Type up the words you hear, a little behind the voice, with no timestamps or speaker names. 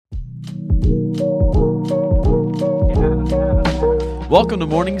Welcome to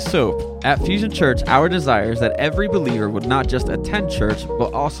Morning Soap. At Fusion Church, our desire is that every believer would not just attend church,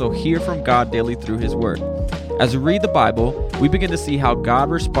 but also hear from God daily through His Word. As we read the Bible, we begin to see how God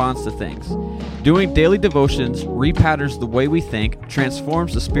responds to things. Doing daily devotions repatterns the way we think,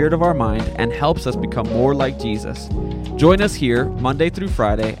 transforms the spirit of our mind, and helps us become more like Jesus. Join us here, Monday through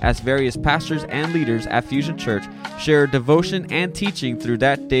Friday, as various pastors and leaders at Fusion Church share devotion and teaching through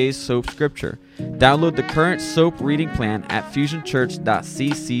that day's soap scripture. Download the current soap reading plan at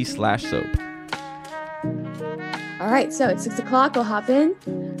fusionchurch.cc/soap. All right, so it's 6 o'clock. We'll hop in.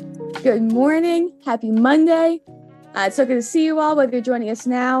 Good morning. Happy Monday. It's so good to see you all, whether you're joining us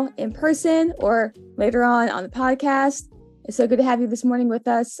now in person or later on the podcast. It's so good to have you this morning with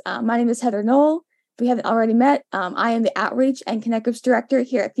us. My name is Heather Knoll. If we haven't already met, I am the Outreach and Connect Groups Director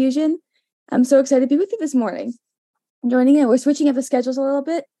here at Fusion. I'm so excited to be with you this morning. Joining in, we're switching up the schedules a little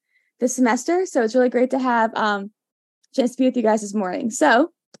bit this semester, so it's really great to have a chance to be with you guys this morning.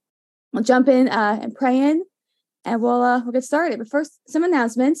 So we'll jump in and pray in, and we'll get started. But first, some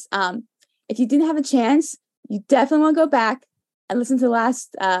announcements. If you didn't have a chance, you definitely want to go back and listen to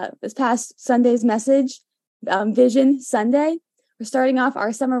this past Sunday's message, Vision Sunday. We're starting off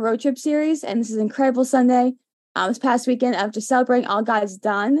our summer road trip series, and this is an incredible Sunday. This past weekend of just celebrating all God's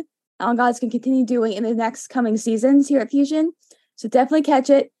done, all God's can continue doing in the next coming seasons here at Fusion. So definitely catch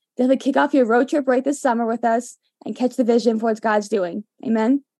it. Definitely kick off your road trip right this summer with us and catch the vision for what God's doing.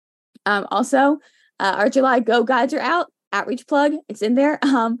 Amen. Also, our July Go Guides are out. Outreach plug, it's in there.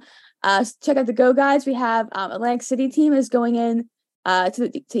 Check out the Go Guides. We have Atlantic City team is going in to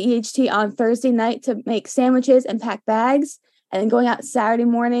EHT on Thursday night to make sandwiches and pack bags, and then going out Saturday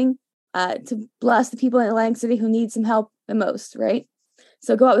morning to bless the people in Atlantic City who need some help the most, right?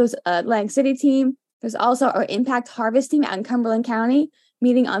 So go out with Atlantic City team. There's also our Impact Harvest team out in Cumberland County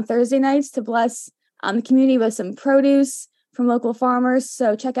meeting on Thursday nights to bless the community with some produce from local farmers.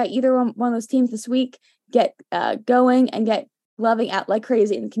 So check out either one of those teams this week. Get going and get loving out like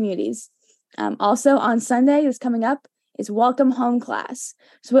crazy in the communities. Also on Sunday, that's coming up, is Welcome Home class.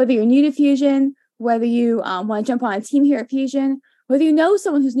 So whether you're new to Fusion, whether you want to jump on a team here at Fusion, whether you know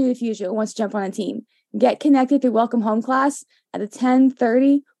someone who's new to Fusion or wants to jump on a team, get connected through Welcome Home class at the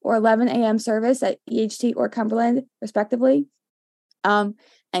 10:30 or 11 a.m. service at EHT or Cumberland, respectively. And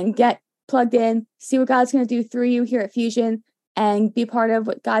get plugged in, see what God's going to do through you here at Fusion, and be part of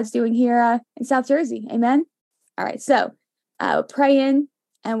what God's doing here in South Jersey. Amen? All right, so pray in,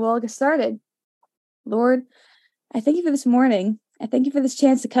 and we'll get started. Lord, I thank you for this morning. I thank you for this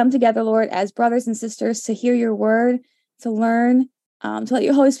chance to come together, Lord, as brothers and sisters, to hear your word, to learn, to let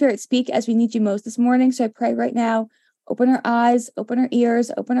your Holy Spirit speak as we need you most this morning. So I pray right now, open our eyes, open our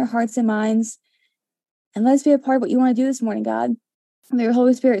ears, open our hearts and minds, and let us be a part of what you want to do this morning, God. Let your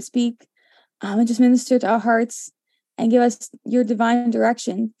Holy Spirit speak and just minister to our hearts and give us your divine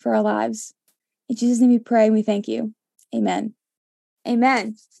direction for our lives. In Jesus' name we pray and we thank you. Amen.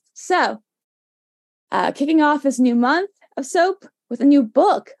 Amen. So, kicking off this new month of soap with a new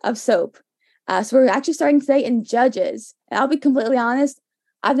book of soap. So we're actually starting today in Judges. And I'll be completely honest,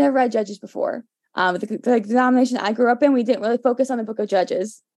 I've never read Judges before. The denomination I grew up in, we didn't really focus on the book of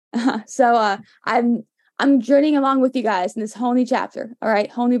Judges. So I'm journeying along with you guys in this whole new chapter. All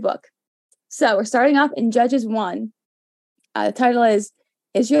right, whole new book. So we're starting off in Judges 1. The title is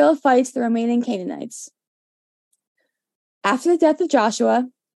Israel Fights the Remaining Canaanites. After the death of Joshua,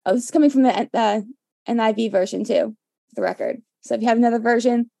 this is coming from the NIV version too, for the record. So if you have another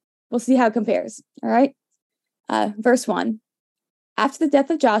version, we'll see how it compares. All right. Verse 1. After the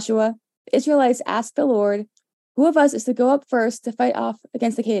death of Joshua, the Israelites asked the Lord, "Who of us is to go up first to fight off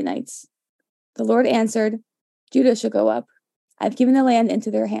against the Canaanites?" The Lord answered, "Judah shall go up. I've given the land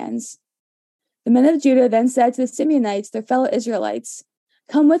into their hands." The men of Judah then said to the Simeonites, their fellow Israelites,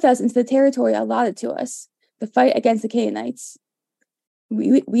 "Come with us into the territory allotted to us, to fight against the Canaanites.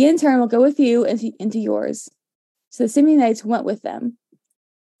 We in turn will go with you into yours." So the Simeonites went with them.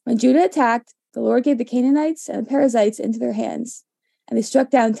 When Judah attacked, the Lord gave the Canaanites and the Perizzites into their hands, and they struck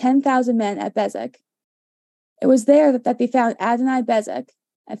down 10,000 men at Bezek. It was there that they found Adoni-Bezek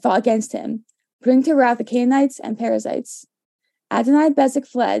and fought against him, putting to rout the Canaanites and Perizzites. Adoni-Bezek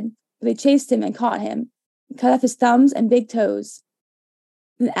fled, but they chased him and caught him, and cut off his thumbs and big toes.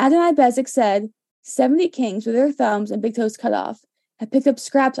 Then Adoni-Bezek said, 70 kings with their thumbs and big toes cut off have picked up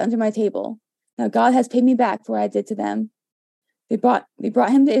scraps under my table. Now God has paid me back for what I did to them. They brought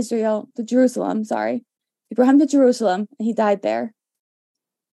him to Jerusalem. They brought him to Jerusalem, and he died there.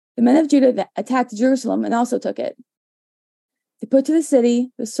 The men of Judah attacked Jerusalem and also took it. They put to the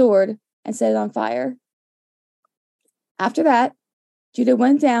city the sword and set it on fire. After that, Judah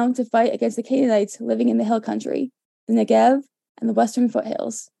went down to fight against the Canaanites living in the hill country, the Negev, and the western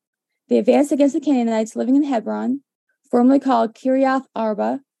foothills. They advanced against the Canaanites living in Hebron, formerly called Kiriath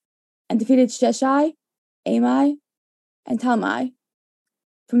Arba, and defeated Sheshai, Amai, and Talmai.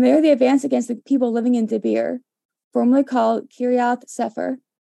 From there, they advanced against the people living in Debir, formerly called Kiriath Sefer.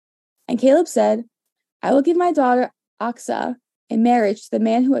 And Caleb said, I will give my daughter Aksah in marriage to the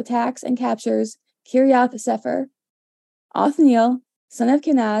man who attacks and captures Kiriath Sefer. Othniel, son of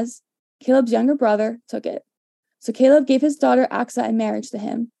Kenaz, Caleb's younger brother, took it. So Caleb gave his daughter Aksah in marriage to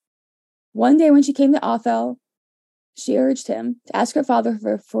him. One day when she came to Othel, she urged him to ask her father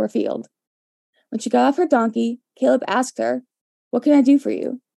for a field. When she got off her donkey, Caleb asked her, What can I do for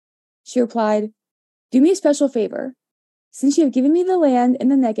you? She replied, Do me a special favor. Since you have given me the land in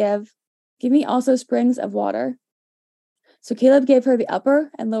the Negev, give me also springs of water. So Caleb gave her the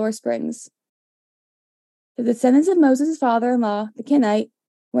upper and lower springs. The descendants of Moses' father-in-law, the Kenite,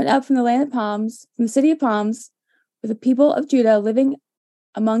 went up from the land of palms, from the city of palms, with the people of Judah living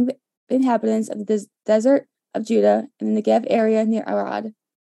among the inhabitants of the desert of Judah in the Negev area near Arad.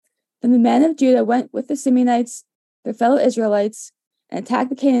 Then the men of Judah went with the Simeonites, their fellow Israelites, and attacked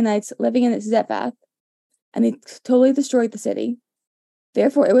the Canaanites living in Zephath, and they totally destroyed the city.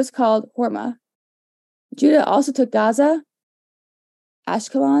 Therefore it was called Hormah. Judah also took Gaza,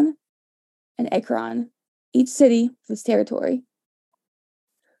 Ashkelon, and Ekron, each city with its territory.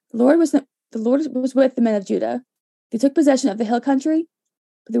 The Lord was with the men of Judah. They took possession of the hill country,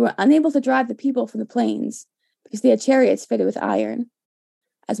 but they were unable to drive the people from the plains, because they had chariots fitted with iron.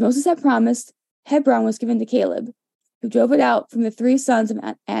 As Moses had promised, Hebron was given to Caleb, who drove it out from the 3 sons of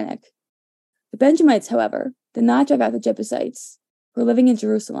Anak. The Benjamites, however, did not drive out the Jebusites, who were living in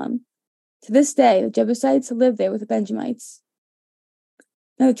Jerusalem. To this day, the Jebusites live there with the Benjamites.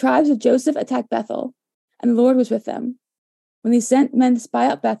 Now the tribes of Joseph attacked Bethel, and the Lord was with them. When they sent men to spy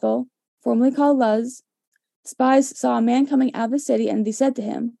out Bethel, formerly called Luz, the spies saw a man coming out of the city, and they said to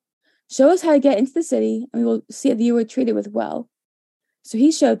him, Show us how to get into the city, and we will see if you were treated with well. So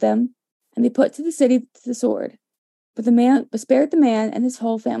he showed them, and they put to the city to the sword. But the man spared the man and his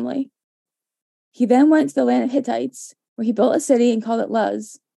whole family. He then went to the land of Hittites, where he built a city and called it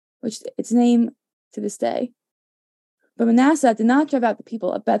Luz, which its name to this day. But Manasseh did not drive out the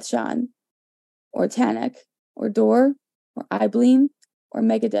people of Bethshan, or Tanakh, or Dor, or Ibleam, or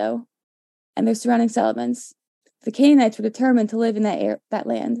Megiddo, and their surrounding settlements. The Canaanites were determined to live in that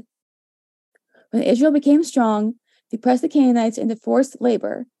land. When Israel became strong, they pressed the Canaanites into forced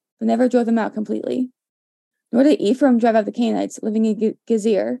labor, but never drove them out completely. Nor did Ephraim drive out the Canaanites living in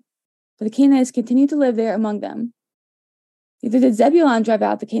Gezer, but the Canaanites continued to live there among them. Neither did Zebulun drive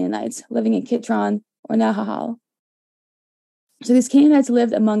out the Canaanites living in Kitron or Nahal. So these Canaanites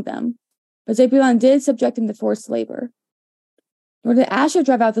lived among them, but Zebulun did subject them to forced labor. Nor did Asher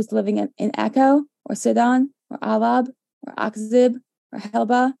drive out those living in Echo, or Sidon, or Alab, or Achzib, or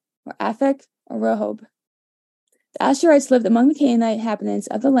Helba, or Aphek, or Rehob. The Asherites lived among the Canaanite inhabitants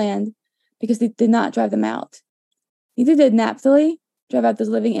of the land because they did not drive them out. Neither did Naphtali drive out those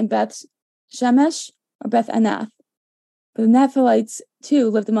living in Beth Shemesh or Beth Anath. But the Naphtalites too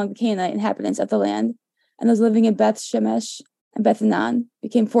lived among the Canaanite inhabitants of the land, and those living in Beth Shemesh and Beth Anan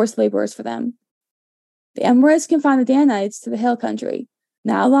became forced laborers for them. The Amorites confined the Danites to the hill country,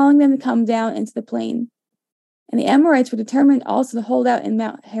 not allowing them to come down into the plain. And the Amorites were determined also to hold out in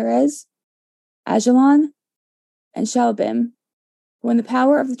Mount Herez, Ajalon, and Shalbim. When the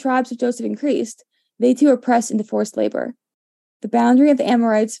power of the tribes of Joseph increased, they too were pressed into forced labor. The boundary of the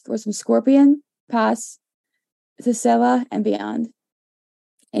Amorites was from Scorpion, Pas, to Selah, and beyond.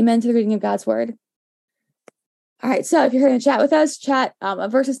 Amen to the reading of God's word. All right, so if you're here in the chat with us, chat a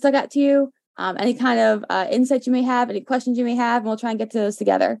verse that stuck out to you, any kind of insight you may have, any questions you may have, and we'll try and get to those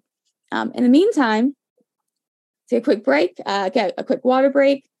together. In the meantime, take a quick break, get a quick water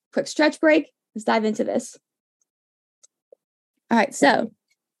break, quick stretch break. Let's dive into this. All right, so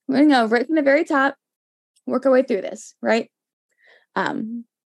we're going to go right from the very top, work our way through this, right? So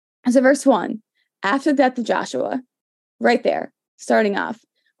verse 1, after the death of Joshua, right there, starting off,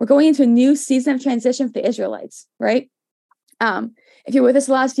 we're going into a new season of transition for the Israelites, right? If you're with us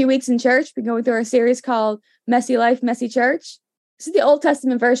the last few weeks in church, we're going through our series called Messy Life, Messy Church. This is the Old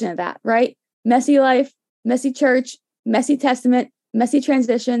Testament version of that, right? Messy life, messy church, messy testament, messy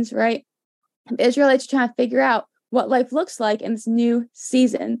transitions, right? And the Israelites are trying to figure out what life looks like in this new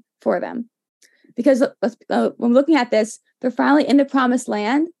season for them. Because when we're looking at this, they're finally in the promised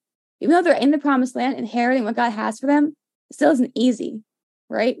land. Even though they're in the promised land, inheriting what God has for them, it still isn't easy,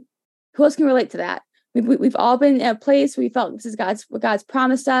 right? Who else can relate to that? We've all been in a place where we felt this is what God's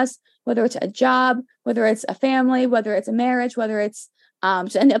promised us, whether it's a job, whether it's a family, whether it's a marriage, whether it's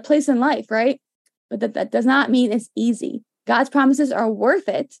just a place in life, right? But that does not mean it's easy. God's promises are worth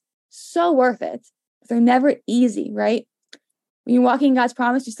it, so worth it, but they're never easy, right? When you're walking in God's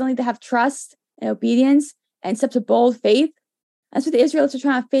promise, you still need to have trust and obedience and steps of bold faith. That's what the Israelites are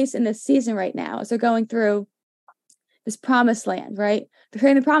trying to face in this season right now as they're going through this promised land, right? They're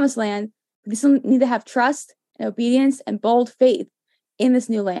in the promised land, but they still need to have trust and obedience and bold faith in this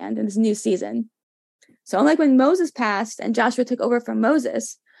new land, in this new season. So unlike when Moses passed and Joshua took over from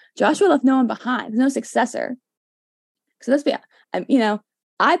Moses, Joshua left no one behind. There's no successor. So let's be,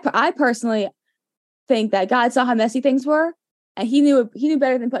 I personally think that God saw how messy things were, and he knew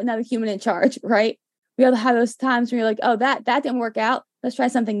better than putting another human in charge, right? We all have those times where you're like, oh, that didn't work out. Let's try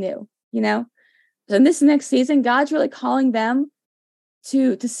something new, So in this next season, God's really calling them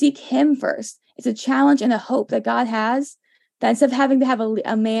to seek him first. It's a challenge and a hope that God has, that instead of having to have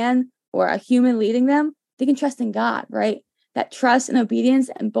a man or a human leading them, they can trust in God, right? That trust and obedience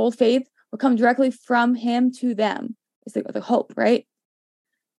and bold faith will come directly from him to them. It's the hope, right?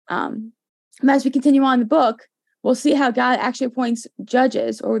 As we continue on in the book, we'll see how God actually appoints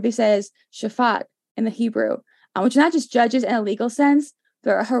judges, or what they say is shafat in the Hebrew, which are not just judges in a legal sense.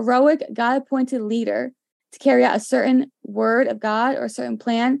 They're a heroic, God-appointed leader to carry out a certain word of God or a certain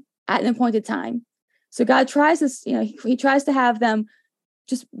plan at an appointed time. So God tries this, he tries to have them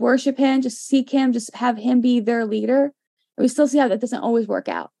just worship him, just seek him, just have him be their leader. And we still see how that doesn't always work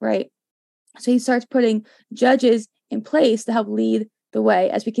out, right? So he starts putting judges in place to help lead the way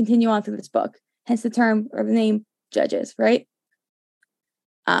as we continue on through this book. Hence the term or the name Judges, right?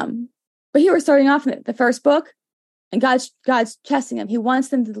 But here we're starting off in the first book, and God's testing them. He wants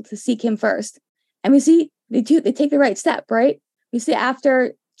them to seek him first. And we see they take the right step, right? We see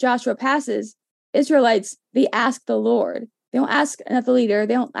after Joshua passes, Israelites, they ask the Lord. They don't ask another leader.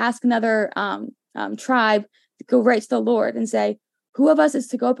 They don't ask another tribe to go right to the Lord and say, who of us is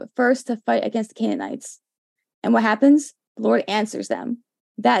to go up first to fight against the Canaanites? And what happens? The Lord answers them.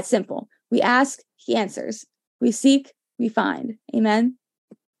 That simple. We ask, he answers. We seek, we find. Amen.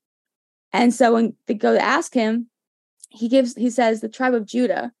 And so when they go to ask him, he says the tribe of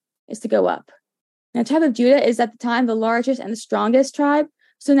Judah is to go up. Now, the tribe of Judah is at the time the largest and the strongest tribe.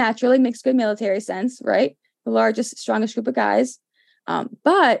 So naturally makes good military sense, right? The largest, strongest group of guys.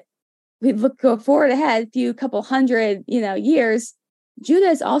 But we go forward ahead a couple hundred, years. Judah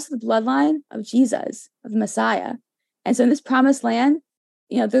is also the bloodline of Jesus, of the Messiah. And so in this promised land,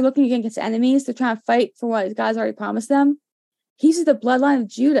 they're looking against enemies. They're trying to fight for what God's already promised them. He's the bloodline of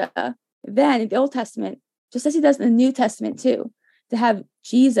Judah. Then in the Old Testament, just as he does in the New Testament too, to have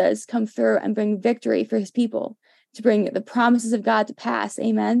Jesus come through and bring victory for his people, to bring the promises of God to pass.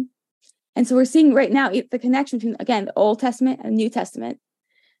 Amen. And so we're seeing right now the connection between, again, the Old Testament and the New Testament,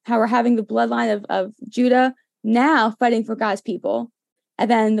 how we're having the bloodline of Judah now fighting for God's people,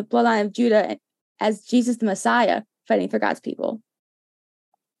 and then the bloodline of Judah as Jesus the Messiah fighting for God's people.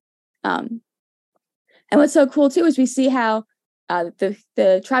 And what's so cool too is we see how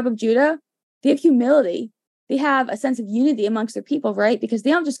the tribe of Judah, they have humility. They have a sense of unity amongst their people, right? Because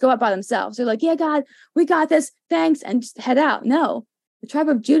they don't just go up by themselves. They're like, yeah, God, we got this. Thanks. And just head out. No, the tribe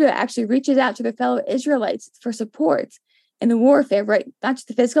of Judah actually reaches out to their fellow Israelites for support in the warfare, right? Not just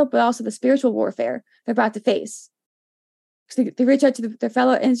the physical, but also the spiritual warfare they're about to face. So they reach out to their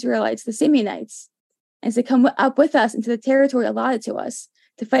fellow Israelites, the Simeonites, and say, come up with us into the territory allotted to us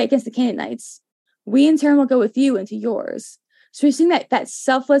to fight against the Canaanites. We in turn will go with you into yours. So we're seeing that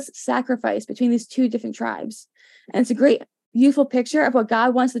selfless sacrifice between these two different tribes. And it's a great, beautiful picture of what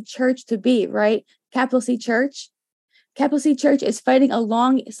God wants the church to be, right? Capital C Church. Capital C Church is fighting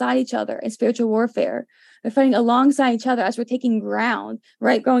alongside each other in spiritual warfare. They're fighting alongside each other as we're taking ground,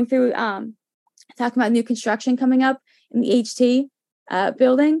 right? Going through, talking about new construction coming up in the HT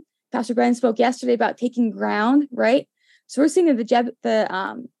building. Pastor Brennan spoke yesterday about taking ground, right? So we're seeing that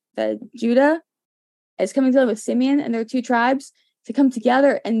the Judah is coming together with Simeon and their two tribes to come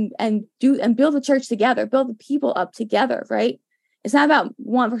together and build the church together, build the people up together, right? It's not about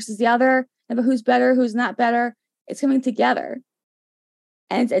one versus the other, about who's better, who's not better. It's coming together.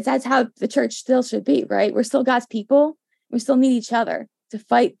 And that's how the church still should be, right? We're still God's people. We still need each other to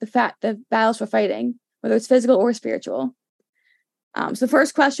fight the battles we're fighting, whether it's physical or spiritual. So the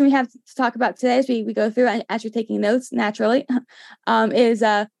first question we have to talk about today as we go through, and as you're taking notes naturally, is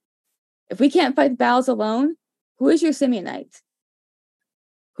if we can't fight the battles alone, who is your Simeonite?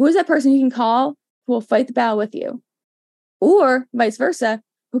 Who is that person you can call who will fight the battle with you? Or vice versa,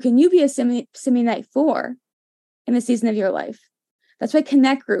 who can you be a Simeonite for in the season of your life? That's why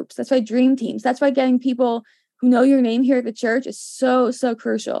connect groups, that's why dream teams, that's why getting people who know your name here at the church is so, so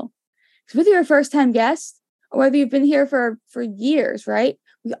crucial. Because whether you're a first-time guest or whether you've been here for years, right?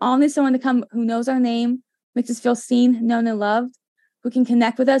 We all need someone to come who knows our name, makes us feel seen, known, and loved, who can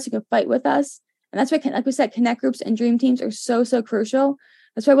connect with us, who can fight with us. And that's why, like we said, connect groups and dream teams are so, so crucial.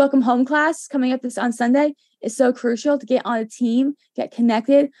 That's why Welcome Home class coming up this on Sunday is so crucial to get on a team, get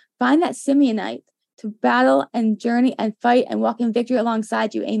connected, find that Simeonite to battle and journey and fight and walk in victory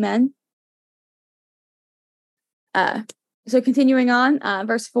alongside you. Amen. So continuing on,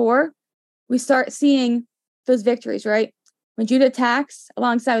 verse 4, we start seeing those victories, right? When Judah attacks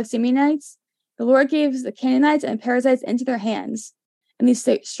alongside with Simeonites, the Lord gives the Canaanites and Perizzites into their hands. And these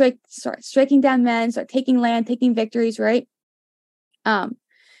start striking down men, start taking land, taking victories, right? And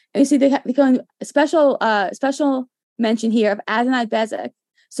you see they go in a special mention here of Adonai-Bezek.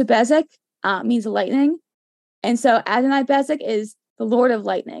 So Bezek means lightning. And so Adonai-Bezek is the Lord of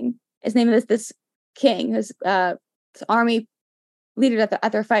lightning. His name is this king, this army leader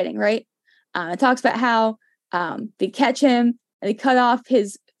that they're fighting, right? It talks about how they catch him and they cut off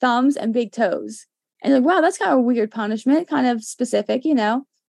his thumbs and big toes. And like, wow, that's kind of a weird punishment, kind of specific, you know.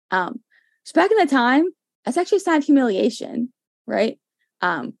 So back in the time, that's actually a sign of humiliation, right?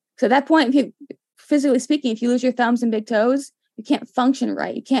 So at that point, physically speaking, if you lose your thumbs and big toes, you can't function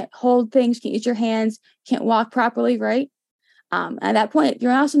right. You can't hold things, you can't use your hands, you can't walk properly, right? At that point,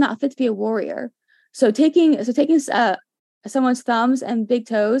 you're also not fit to be a warrior. So taking someone's thumbs and big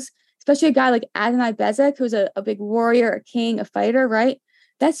toes, especially a guy like Adonai-Bezek, who's a big warrior, a king, a fighter, right?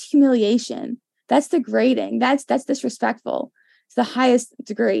 That's humiliation. That's degrading. That's disrespectful to the highest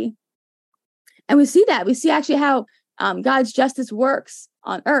degree. And we see that. We see actually how God's justice works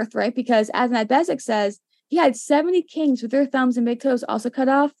on earth, right? Because Adonai-Bezek says he had 70 kings with their thumbs and big toes also cut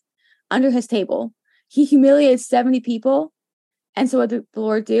off under his table. He humiliated 70 people. And so what did the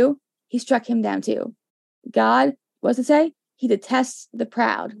Lord do? He struck him down too. God, what does it say? He detests the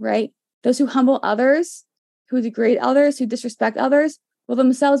proud, right? Those who humble others, who degrade others, who disrespect others, will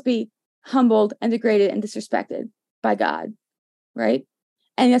themselves be humbled and degraded and disrespected by God, right?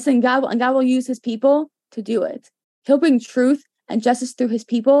 And yes, and God will use his people to do it. He'll bring truth and justice through his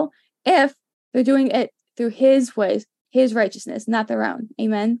people if they're doing it through his ways, his righteousness, not their own.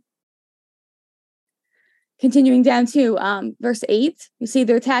 Amen. Continuing down to verse 8, you see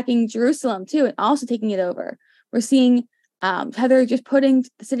they're attacking Jerusalem too and also taking it over. We're seeing how they're just putting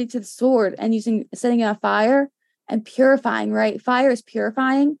the city to the sword and setting it on fire and purifying, right? Fire is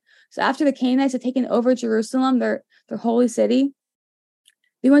purifying. So after the Canaanites had taken over Jerusalem, their holy city,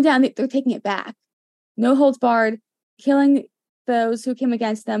 they went down, they're taking it back. No holds barred, killing those who came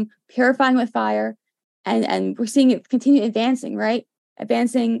against them, purifying with fire. And we're seeing it continue advancing, right?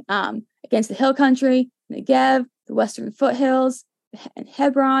 Advancing against the hill country, Negev, the western foothills, and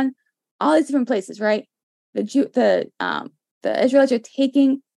Hebron, all these different places, right? The Israelites are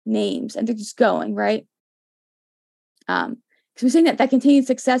taking names and they're just going, right? Because we're seeing that continued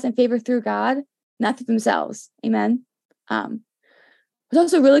success and favor through God, not through themselves. Amen. It's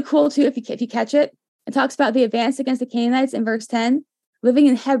also really cool too, if you catch it. It talks about the advance against the Canaanites in verse 10, living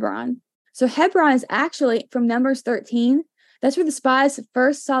in Hebron. So Hebron is actually from Numbers 13. That's where the spies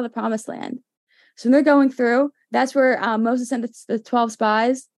first saw the promised land. So when they're going through, that's where Moses sent the 12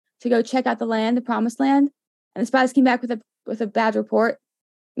 spies to go check out the land, the promised land. And the spies came back with a bad report.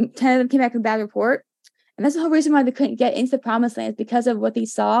 10 of them came back with a bad report. And that's the whole reason why they couldn't get into the promised land, is because of what they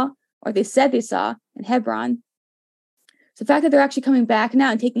saw, or they said they saw in Hebron. So the fact that they're actually coming back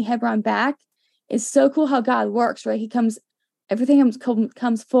now and taking Hebron back is so cool how God works, right? Everything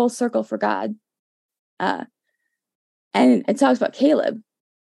comes full circle for God. And it talks about Caleb,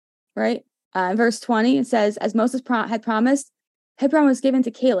 right? In verse 20, it says, as Moses had promised, Hebron was given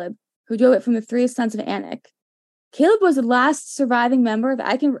to Caleb, who drove it from the 3 sons of Anak. Caleb was the last surviving member that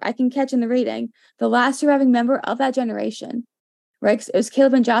I can catch in the reading, the last surviving member of that generation, right? It was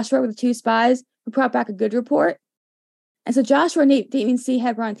Caleb and Joshua were the 2 spies who brought back a good report. And so Joshua didn't even see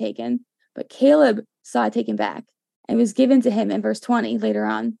Hebron taken, but Caleb saw it taken back and was given to him in verse 20 later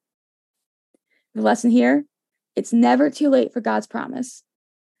on. The lesson here, it's never too late for God's promise.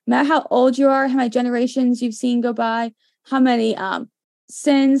 No matter how old you are, how many generations you've seen go by, how many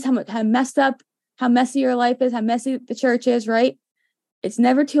sins, how messed up, how messy your life is, how messy the church is, right? It's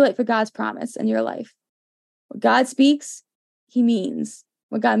never too late for God's promise in your life. What God speaks, he means.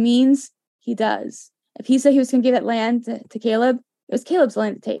 What God means, he does. If he said he was going to give that land to Caleb, it was Caleb's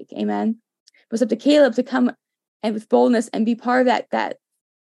land to take. Amen. It was up to Caleb to come and with boldness and be part of that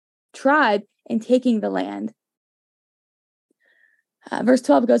tribe in taking the land. Verse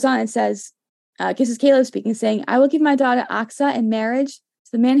 12 goes on and says, this is Caleb speaking, saying, I will give my daughter Aksa in marriage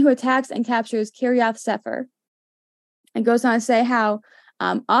to the man who attacks and captures Kiriath Sefer. And goes on to say how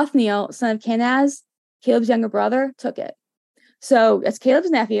Othniel, son of Kenaz, Caleb's younger brother, took it. So it's Caleb's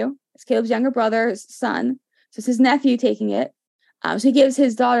nephew, it's Caleb's younger brother's son, So it's his nephew taking it. So he gives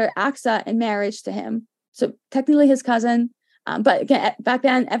his daughter Aksa in marriage to him. So technically his cousin, but again, back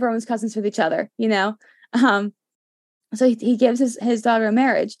then everyone was cousins with each other, So he gives his daughter in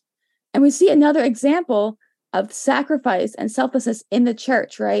marriage. And we see another example of sacrifice and selflessness in the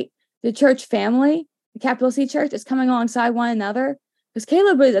church, right? The church family, the capital C church, is coming alongside one another. Because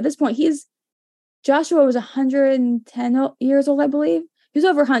Caleb was, at this point, Joshua was 110 years old, I believe. He was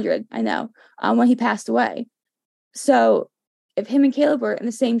over 100, I know, when he passed away. So if him and Caleb were in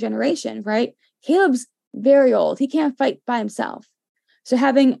the same generation, right? Caleb's very old. He can't fight by himself. So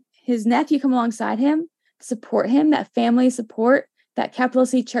having his nephew come alongside him, support him, that family support, that capital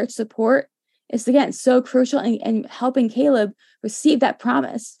C church support is, again, so crucial in helping Caleb receive that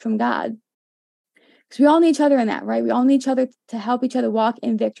promise from God. Because we all need each other in that, right? We all need each other to help each other walk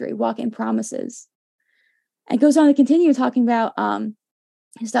in victory, walk in promises. And goes on to continue talking about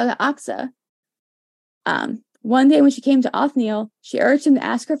his daughter Aksa. One day when she came to Othniel, she urged him to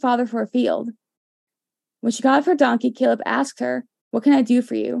ask her father for a field. When she got off her donkey, Caleb asked her, "What can I do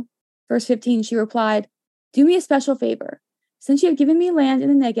for you?" Verse 15, she replied, "Do me a special favor. Since you have given me land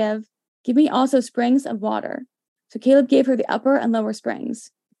in the Negev, give me also springs of water." So Caleb gave her the upper and lower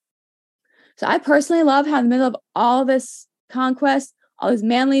springs. So I personally love how in the middle of all this conquest, all these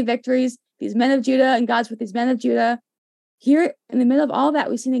manly victories, these men of Judah and God's with these men of Judah, here in the middle of all that,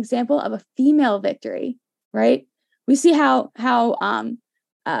 we see an example of a female victory, right? We see how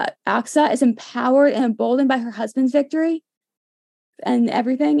Aksa is empowered and emboldened by her husband's victory and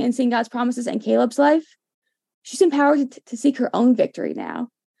everything, and seeing God's promises in Caleb's life. She's empowered to seek her own victory now.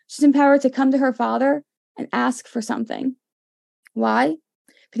 She's empowered to come to her father and ask for something. Why?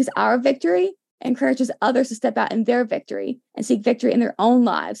 Because our victory encourages others to step out in their victory and seek victory in their own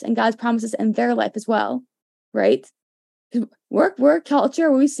lives and God's promises in their life as well, right? We're a culture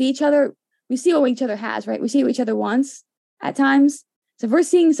where we see each other, we see what each other has, right? We see what each other wants at times. So if we're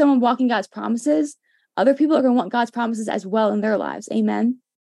seeing someone walking God's promises, other people are going to want God's promises as well in their lives. Amen.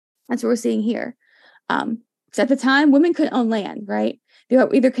 That's what we're seeing here. Because at the time, women couldn't own land, right? They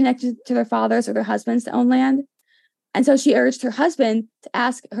were either connected to their fathers or their husbands to own land. And so she urged her husband to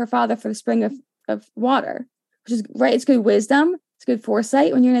ask her father for the spring of water, which is right. It's good wisdom. It's good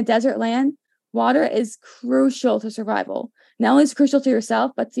foresight. When you're in a desert land, water is crucial to survival. Not only is it crucial to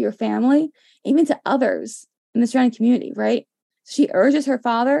yourself, but to your family, even to others in the surrounding community, right? She urges her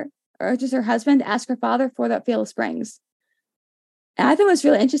husband to ask her father for that field of springs. And I think what's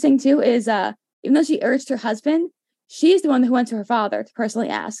really interesting too is even though she urged her husband, she's the one who went to her father to personally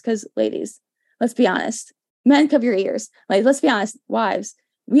ask. Because ladies, let's be honest. Men, cover your ears. Like, let's be honest, wives.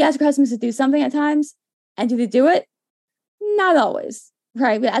 We ask our husbands to do something at times, and do they do it? Not always,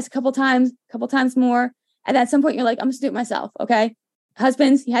 right? We ask a couple times more, and at some point you're like, I'm just do it myself, okay?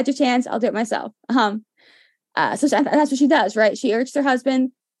 Husbands, you had your chance. I'll do it myself. So that's what she does, right? She urged her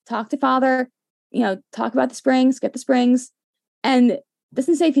husband, talk to father, talk about the springs, get the springs, and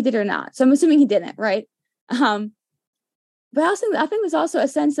doesn't say if he did or not. So I'm assuming he didn't, right? But I think there's also a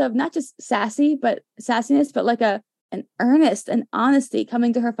sense of not just sassiness, but like an earnest and honesty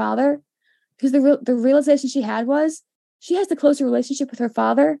coming to her father, because the realization she had was she has the closer relationship with her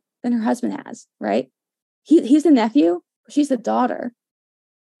father than her husband has, right? He's the nephew, she's the daughter.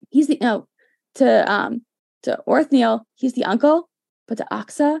 He's to Othniel, he's the uncle, but to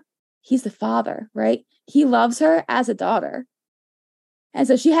Aksa, he's the father, right? He loves her as a daughter. And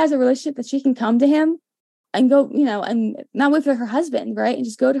so she has a relationship that she can come to him and go, and not wait for her husband, right? And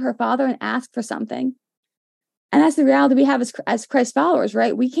just go to her father and ask for something. And that's the reality we have as Christ followers,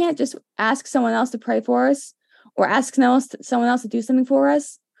 right? We can't just ask someone else to pray for us or ask someone else to do something for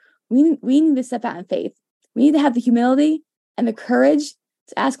us. We need to step out in faith. We need to have the humility and the courage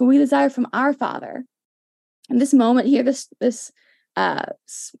to ask what we desire from our Father. And this moment here, this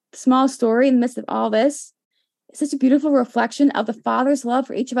small story in the midst of all this, is such a beautiful reflection of the Father's love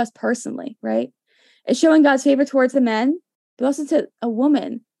for each of us personally, right? It's showing God's favor towards the men, but also to a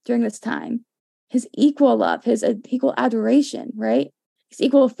woman during this time. His equal love, his equal adoration, right? His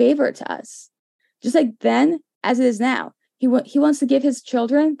equal favor to us. Just like then, as it is now. He wants to give his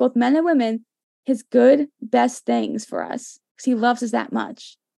children, both men and women, his good, best things for us, because he loves us that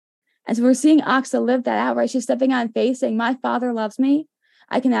much. And so we're seeing Aksa live that out, right? She's stepping out in faith, saying, my Father loves me.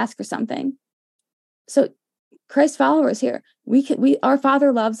 I can ask for something. So Christ followers here, our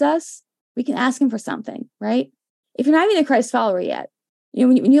Father loves us. We can ask him for something, right? If you're not even a Christ follower yet,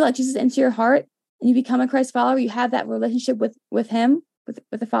 when you let Jesus into your heart and you become a Christ follower, you have that relationship with him, with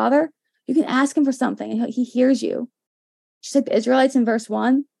the Father, you can ask him for something and he hears you. Just like the Israelites in verse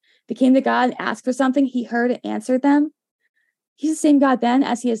 1, they came to God and asked for something. He heard and answered them. He's the same God then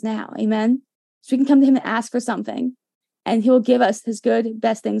as he is now. Amen. So we can come to him and ask for something, and he will give us his good,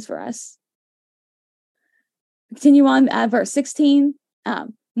 best things for us. Continue on, verse 16,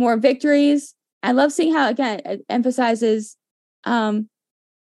 more victories. I love seeing how, again, it emphasizes in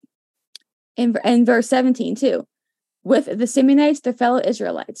verse 17 too, with the Simeonites, their fellow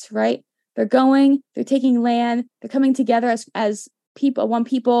Israelites, right? They're taking land, they're coming together as people, one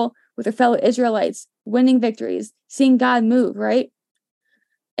people with their fellow Israelites, winning victories, seeing God move, right?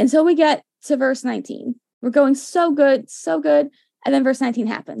 Until we get to verse 19. We're going so good. And then verse 19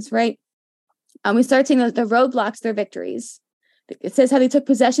 happens, right? We start seeing the roadblocks, their victories. It says how they took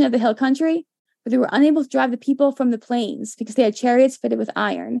possession of the hill country, but they were unable to drive the people from the plains because they had chariots fitted with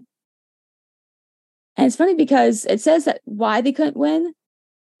iron. And it's funny because it says that why they couldn't win,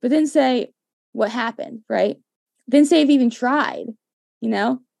 but didn't say what happened, right? Didn't say if they even tried,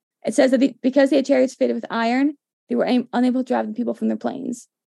 It says that because they had chariots fitted with iron, they were unable to drive the people from their plains.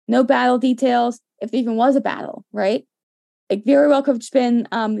 No battle details, if there even was a battle, right? It very well could have just been,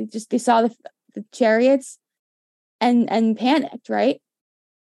 they saw the chariots and panicked, right?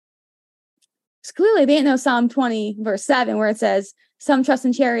 Because clearly they didn't know Psalm 20, verse 7, where it says, some trust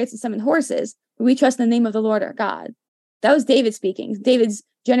in chariots and some in horses, but we trust in the name of the Lord our God. That was David speaking. David's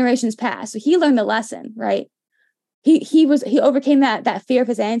generations past. So he learned the lesson, right? He overcame that fear of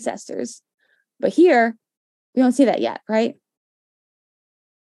his ancestors. But here, we don't see that yet, right?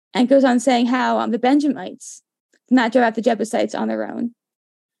 And it goes on saying how the Benjamites did not drive out the Jebusites on their own.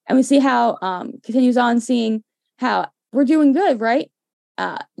 And we see how, continues on seeing how we're doing good, right?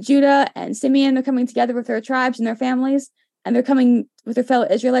 Judah and Simeon, they're coming together with their tribes and their families, and they're coming with their fellow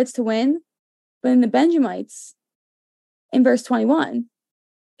Israelites to win. But in the Benjamites, in verse 21,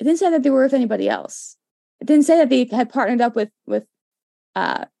 it didn't say that they were with anybody else. It didn't say that they had partnered up with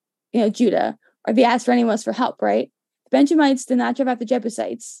Judah, or they asked for anyone else for help, right? The Benjamites did not drive out the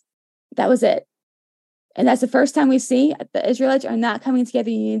Jebusites. That was it. And that's the first time we see the Israelites are not coming together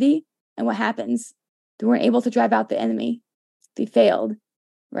in unity. And what happens? They weren't able to drive out the enemy. They failed,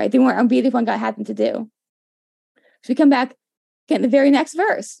 right? They weren't obedient when God had them to do. So we come back again, the very next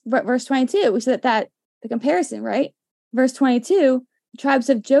verse 22. We said that the comparison, right? Verse 22, the tribes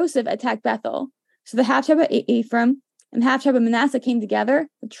of Joseph attacked Bethel. So the half tribe of Ephraim and the half tribe of Manasseh came together.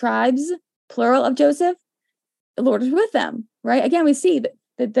 The tribes, plural, of Joseph, the Lord was with them, right? Again, we see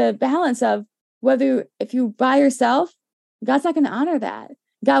the balance of whether if you by yourself, God's not going to honor that.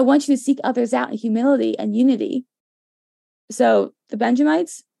 God wants you to seek others out in humility and unity. So the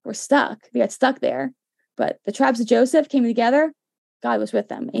Benjamites were stuck. They got stuck there. But the tribes of Joseph came together. God was with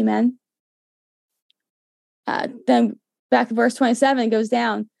them. Amen. Then back to verse 27, it goes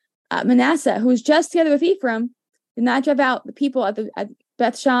down. Manasseh, who was just together with Ephraim, did not drive out the people at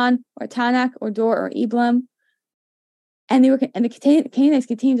Bethshan or Tanakh or Dor or Eblam. And the Canaanites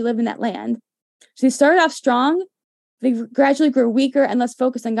continued to live in that land. So they started off strong. They gradually grew weaker and less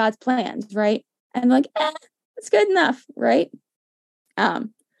focused on God's plans, right? And it's good enough, right?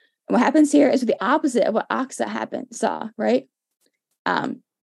 And what happens here is the opposite of what Aksa saw, right? When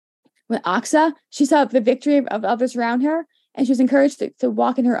Aksa, she saw the victory of others around her, and she was encouraged to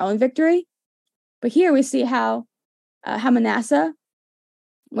walk in her own victory. But here we see how Manasseh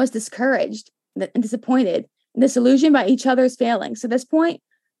was discouraged and disappointed and disillusioned by each other's failings. So this point,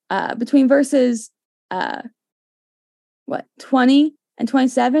 between verses 20 and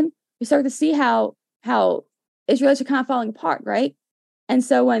 27, we start to see how Israelites are kind of falling apart, right? And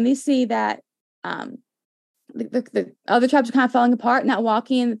so when they see that the other tribes are kind of falling apart, not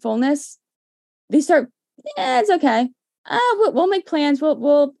walking in fullness, they start, it's okay. We'll make plans.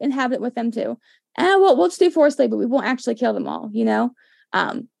 We'll inhabit with them too. We'll just do forced labor, but we won't actually kill them all,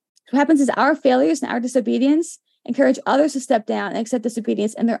 What happens is our failures and our disobedience encourage others to step down and accept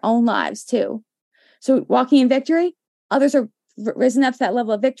disobedience in their own lives too. So walking in victory, others are risen up to that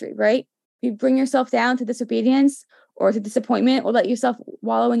level of victory, right? If you bring yourself down to disobedience or to disappointment or let yourself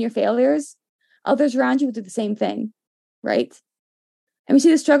wallow in your failures, others around you will do the same thing, right? And we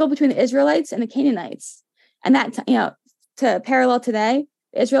see the struggle between the Israelites and the Canaanites. And that, to parallel today,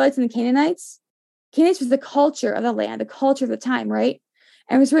 the Israelites and the Canaanites was the culture of the land, the culture of the time, right?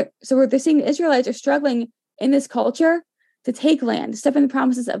 And so they're seeing the Israelites are struggling in this culture to take land, to step in the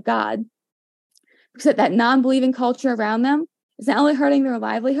promises of God. Because that non-believing culture around them is not only hurting their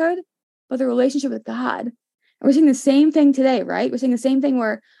livelihood, but their relationship with God. And we're seeing the same thing today, right? We're seeing the same thing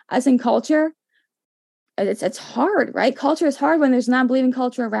where us in culture, it's hard, right? Culture is hard when there's non-believing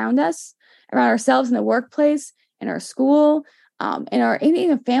culture around us, around ourselves in the workplace, in our school, in our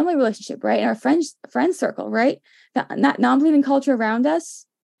family relationship, right? In our friends circle, right? That non-believing culture around us,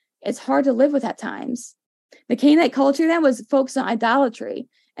 it's hard to live with at times. The Canaanite culture then was focused on idolatry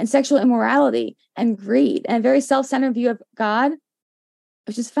and sexual immorality and greed and a very self-centered view of God,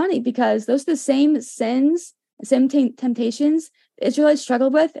 which is funny because those are the same sins, the same temptations the Israelites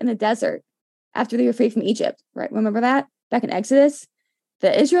struggled with in the desert after they were freed from Egypt, right? Remember that? Back in Exodus?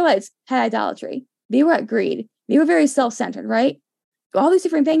 The Israelites had idolatry. They were at greed. They were very self-centered, right? All these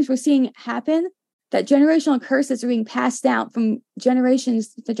different things we're seeing happen, that generational curses are being passed down from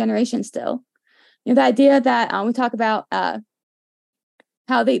generations to generation still. The idea that we talk about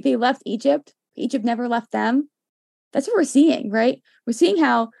how they left Egypt. Egypt never left them. That's what we're seeing, right? We're seeing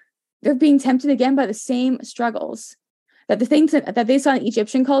how they're being tempted again by the same struggles. That the things that they saw in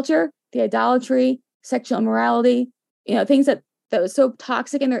Egyptian culture, the idolatry, sexual immorality, things that was so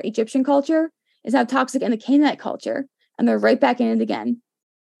toxic in their Egyptian culture is now toxic in the Canaanite culture. And they're right back in it again.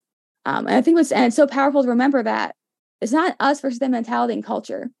 And I think it's so powerful to remember that it's not us versus them mentality and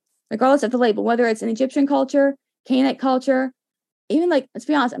culture, regardless of the label, whether it's an Egyptian culture, Canaanite culture, even let's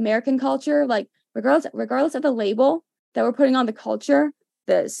be honest, American culture, regardless of the label that we're putting on the culture,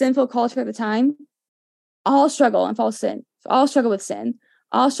 the sinful culture at the time, all struggle and fall sin, all struggle with sin,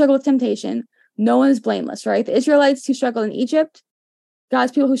 all struggle with temptation. No one is blameless, right? The Israelites who struggled in Egypt,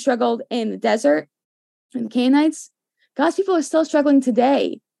 God's people who struggled in the desert, and the Canaanites, God's people are still struggling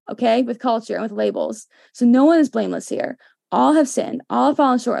today, okay, with culture and with labels. So no one is blameless here. All have sinned. All have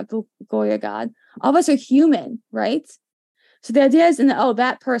fallen short of the glory of God. All of us are human, right? So the idea isn't that,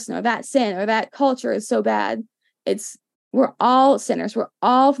 that person or that sin or that culture is so bad. We're all sinners. We're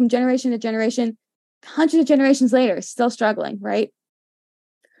all from generation to generation, hundreds of generations later, still struggling, right?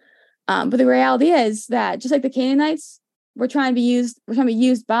 But the reality is that just like the Canaanites, we're trying to be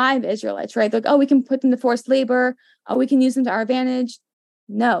used by the Israelites, right? Like, we can put them to forced labor. We can use them to our advantage.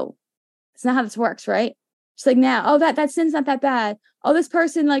 No, it's not how this works, right? Just like now, that sin's not that bad. This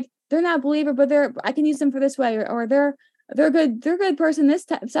person, they're not a believer, but I can use them for this way, or they're a good person this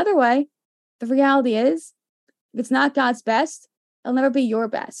other way. The reality is, if it's not God's best, it'll never be your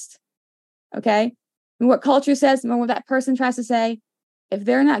best. Okay? And what culture says, and what that person tries to say, if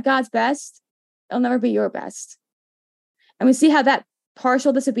they're not God's best, it'll never be your best. And we see how that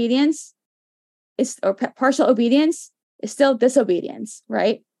partial obedience is still disobedience,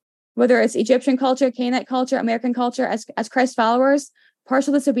 right? Whether it's Egyptian culture, Canaanite culture, American culture, as Christ followers,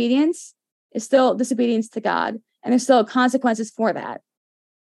 partial disobedience is still disobedience to God, and there's still consequences for that.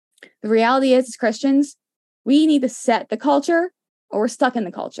 The reality is, as Christians, we need to set the culture, or we're stuck in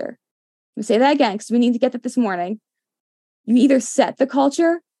the culture. Let me say that again, because we need to get that this morning. You either set the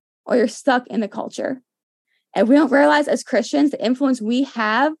culture, or you're stuck in the culture. And we don't realize as Christians the influence we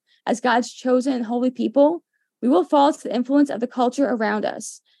have as God's chosen and holy people, we will fall to the influence of the culture around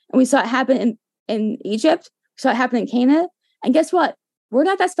us. And we saw it happen in Egypt. We saw it happen in Canaan. And guess what? We're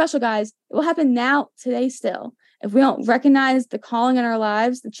not that special, guys. It will happen now, today still. If we don't recognize the calling in our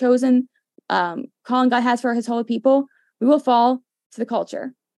lives, the chosen calling God has for his holy people, we will fall to the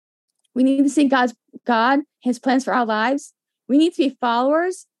culture. We need to see God, his plans for our lives. We need to be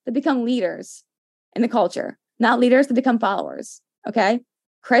followers that become leaders in the culture, not leaders that become followers. Okay?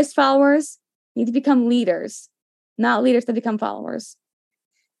 Christ followers need to become leaders, not leaders that become followers.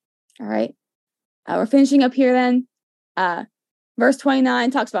 All right. We're finishing up here then. Verse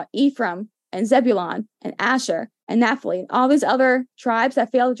 29 talks about Ephraim and Zebulun and Asher and Naphtali and all these other tribes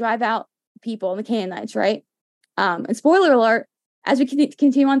that failed to drive out people, the Canaanites, right? And spoiler alert, as we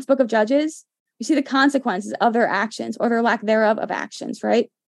continue on this book of Judges, we see the consequences of their actions or their lack thereof of actions, right?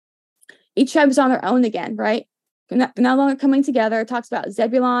 Each tribe is on their own again, right? They're no longer coming together. It talks about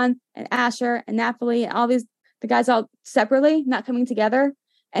Zebulun and Asher and Naphtali and all the guys all separately, not coming together.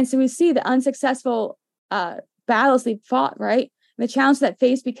 And so we see the unsuccessful battles they fought, right? And the challenge that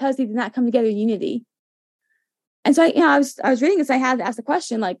faced because they did not come together in unity. And so I was reading this. I had to ask the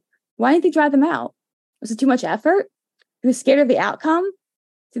question, why didn't they drive them out? Was it too much effort? They were scared of the outcome.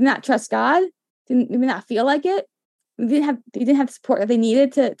 Did not trust God. Did not feel like it. They didn't have the support that they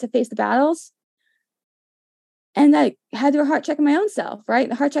needed to face the battles. And I had to do a heart check of my own self, right?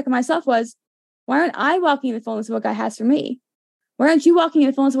 The heart check of myself was, why aren't I walking in the fullness of what God has for me? Why aren't you walking in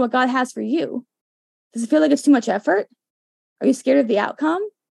the fullness of what God has for you? Does it feel like it's too much effort? Are you scared of the outcome?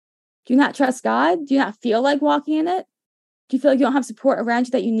 Do you not trust God? Do you not feel like walking in it? Do you feel like you don't have support around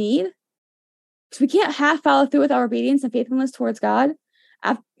you that you need? Because we can't half follow through with our obedience and faithfulness towards God.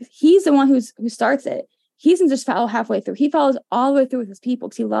 He's the one who starts it. He doesn't just follow halfway through. He follows all the way through with his people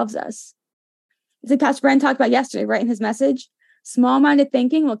because he loves us. It's like Pastor Brandon talked about yesterday, right, in his message. Small-minded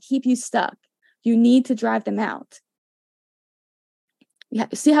thinking will keep you stuck. You need to drive them out. You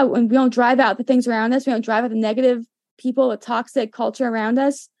see how when we don't drive out the things around us, we don't drive out the negative people, the toxic culture around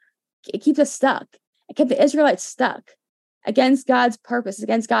us, it keeps us stuck. It kept the Israelites stuck. against God's purpose,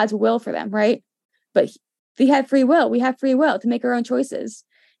 against God's will for them, right? But they had free will. We have free will to make our own choices.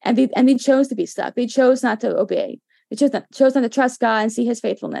 And they chose to be stuck. They chose not to obey. They chose not to trust God and see his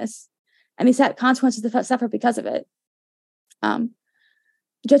faithfulness. And they had consequences to suffer because of it.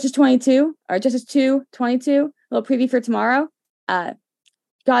 Judges 2:22, a little preview for tomorrow.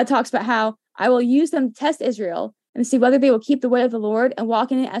 God talks about how I will use them to test Israel and see whether they will keep the way of the Lord and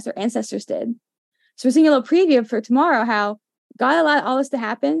walk in it as their ancestors did. So we're seeing a little preview for tomorrow, how God allowed all this to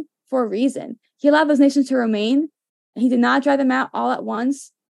happen for a reason. He allowed those nations to remain, and he did not drive them out all at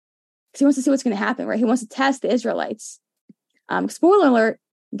once because he wants to see what's going to happen, right? He wants to test the Israelites. Spoiler alert,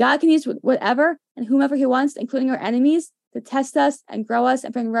 God can use whatever and whomever he wants, including our enemies, to test us and grow us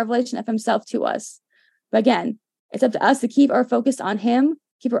and bring revelation of himself to us. But again, it's up to us to keep our focus on him,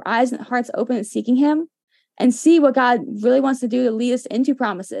 keep our eyes and hearts open and seeking him, and see what God really wants to do to lead us into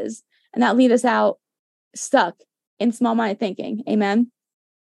promises and not lead us out stuck in small-minded thinking. Amen.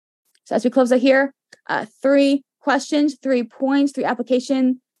 So as we close out here, 3 questions, 3 points, 3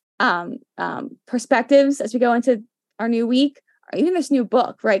 application perspectives as we go into our new week, or even this new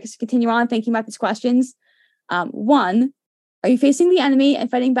book, right? Because we continue on thinking about these questions. 1, are you facing the enemy and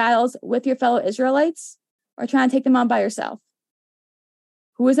fighting battles with your fellow Israelites, or trying to take them on by yourself?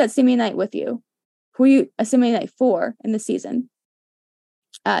 Who is that Simeonite with you? Who are you a Simeonite for in this season?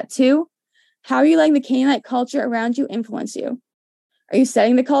 2, how are you letting the Canaanite culture around you influence you? Are you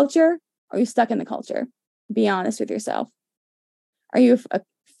setting the culture, or are you stuck in the culture? Be honest with yourself. Are you a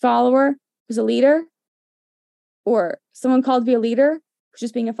follower who's a leader, or someone called to be a leader who's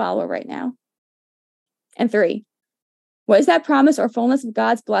just being a follower right now? And 3, what is that promise or fullness of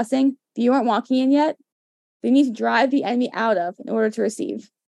God's blessing that you aren't walking in yet? That you need to drive the enemy out of in order to receive,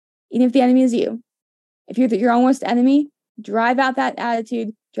 even if the enemy is you. If you're your own worst enemy, drive out that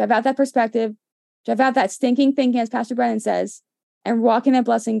attitude, drive out that perspective, drive out that stinking thinking, as Pastor Brennan says, and walk in that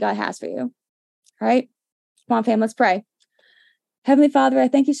blessing God has for you. All right? Come on, fam, let's pray. Heavenly Father, I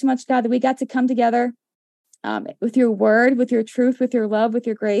thank you so much, God, that we got to come together with your word, with your truth, with your love, with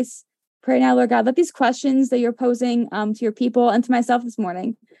your grace. Pray now, Lord God, let these questions that you're posing to your people and to myself this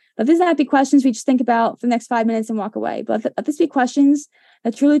morning, let these not be questions we just think about for the next 5 minutes and walk away, but let this be questions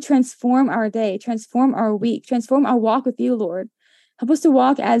that truly transform our day, transform our week, transform our walk with you, Lord. Help us to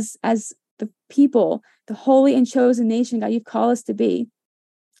walk as the people, the holy and chosen nation, God, you've called us to be.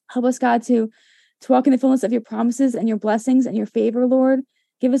 Help us, God, to walk in the fullness of your promises and your blessings and your favor, Lord.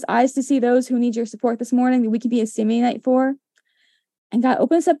 Give us eyes to see those who need your support this morning that we can be a Simeonite for. And God,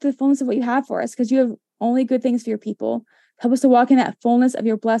 open us up to the fullness of what you have for us, because you have only good things for your people. Help us to walk in that fullness of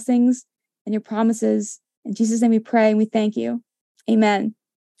your blessings and your promises. In Jesus' name we pray and we thank you. Amen.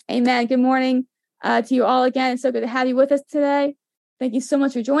 Amen. Good morning to you all again. It's so good to have you with us today. Thank you so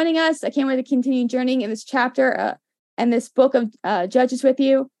much for joining us. I can't wait to continue journeying in this chapter and this book of Judges with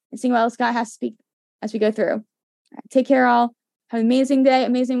you and seeing what else God has to speak as we go through. All right, take care, all. Have an amazing day,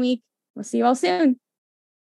 amazing week. We'll see you all soon.